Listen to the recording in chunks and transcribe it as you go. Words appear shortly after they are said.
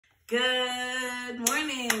Good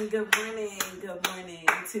morning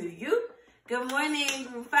to you. Good morning,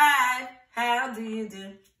 Group 5. How do you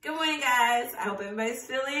do? Good morning, guys. I hope everybody's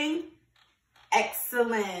feeling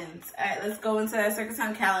excellent. All right, let's go into our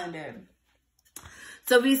Circletime calendar.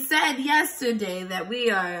 So we said yesterday that we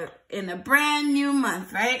are in a brand new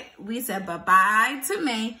month, right? We said bye-bye to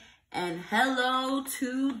May and hello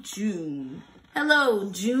to June. Hello,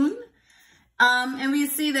 June. And we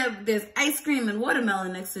see that there's ice cream and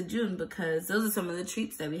watermelon next to June because those are some of the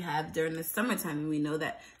treats that we have during the summertime. And we know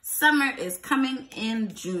that summer is coming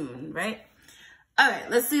in June, right? All right,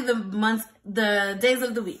 let's see the days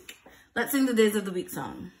of the week. Let's sing the days of the week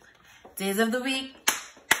song. Days of the week,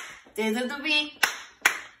 days of the week,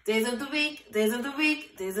 days of the week, days of the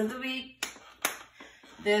week, days of the week.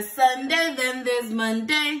 There's Sunday, then there's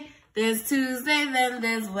Monday. There's Tuesday, then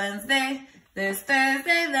there's Wednesday. There's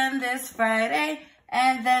Thursday, then there's Friday,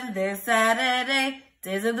 and then there's Saturday.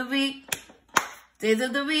 Days of the week, days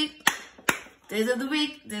of the week, days of the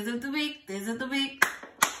week, days of the week, days of the week.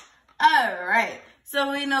 All right,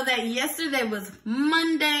 so we know that yesterday was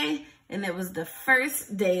Monday, and it was the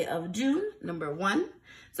first day of June, number 1.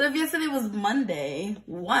 So if yesterday was Monday,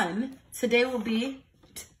 1, today will be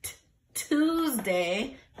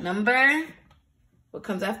Tuesday, number, what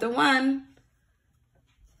comes after 1?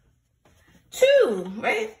 2,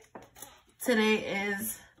 right? Today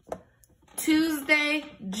is Tuesday,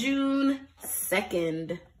 June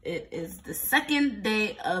 2nd. It is the 2nd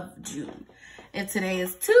day of June. If today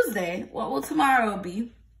is Tuesday, what will tomorrow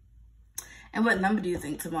be? And what number do you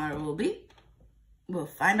think tomorrow will be? We'll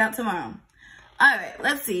find out tomorrow. All right,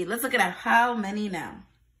 let's see. Let's look at how many now.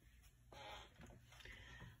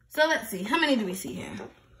 So let's see. How many do we see here?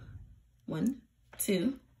 1,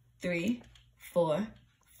 2, 3, 4,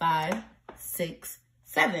 5, 6,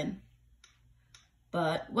 7.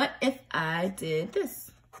 But what if I did this?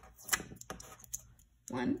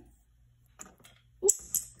 1, 2.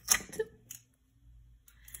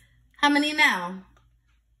 How many now?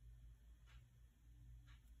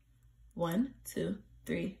 1, 2,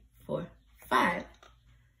 3, 4, 5.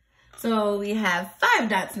 So we have 5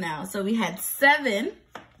 dots now. So we had 7,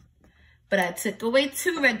 but I took away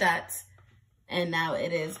 2 red dots, and now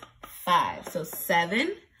it is 5. So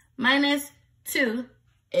 7 minus 2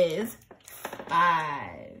 is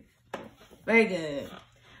 5. Very good.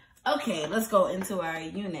 Okay, let's go into our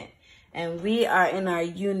unit. And we are in our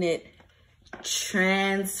unit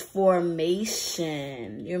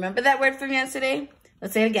transformation. You remember that word from yesterday?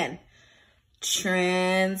 Let's say it again.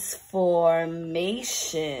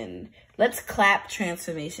 Transformation. Let's clap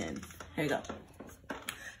transformation. Here we go.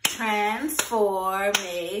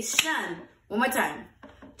 Transformation. One more time.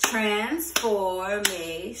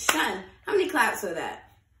 Transformation. How many claps were that?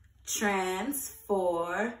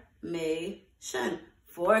 Transformation.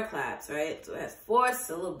 4 claps, right? So it has 4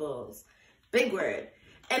 syllables. Big word.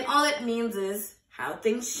 And all it means is how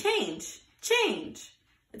things change. Change.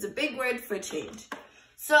 It's a big word for change.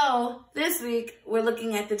 So this week, we're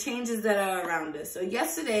looking at the changes that are around us. So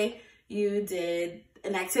yesterday, you did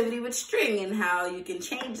an activity with string and how you can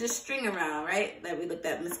change the string around, right? That we looked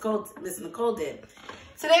at, Miss Nicole did.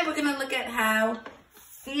 Today, we're going to look at how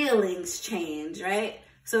feelings change, right?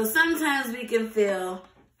 So sometimes we can feel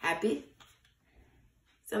happy.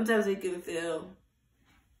 Sometimes we can feel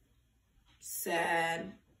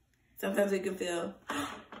sad. Sometimes we can feel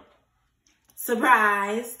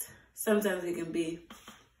surprised. Sometimes we can be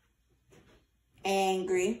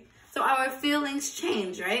angry. So our feelings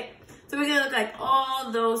change, right? So we're going to look at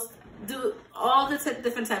all those, do all the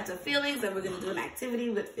different types of feelings, and we're going to do an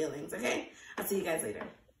activity with feelings, okay? I'll see you guys later.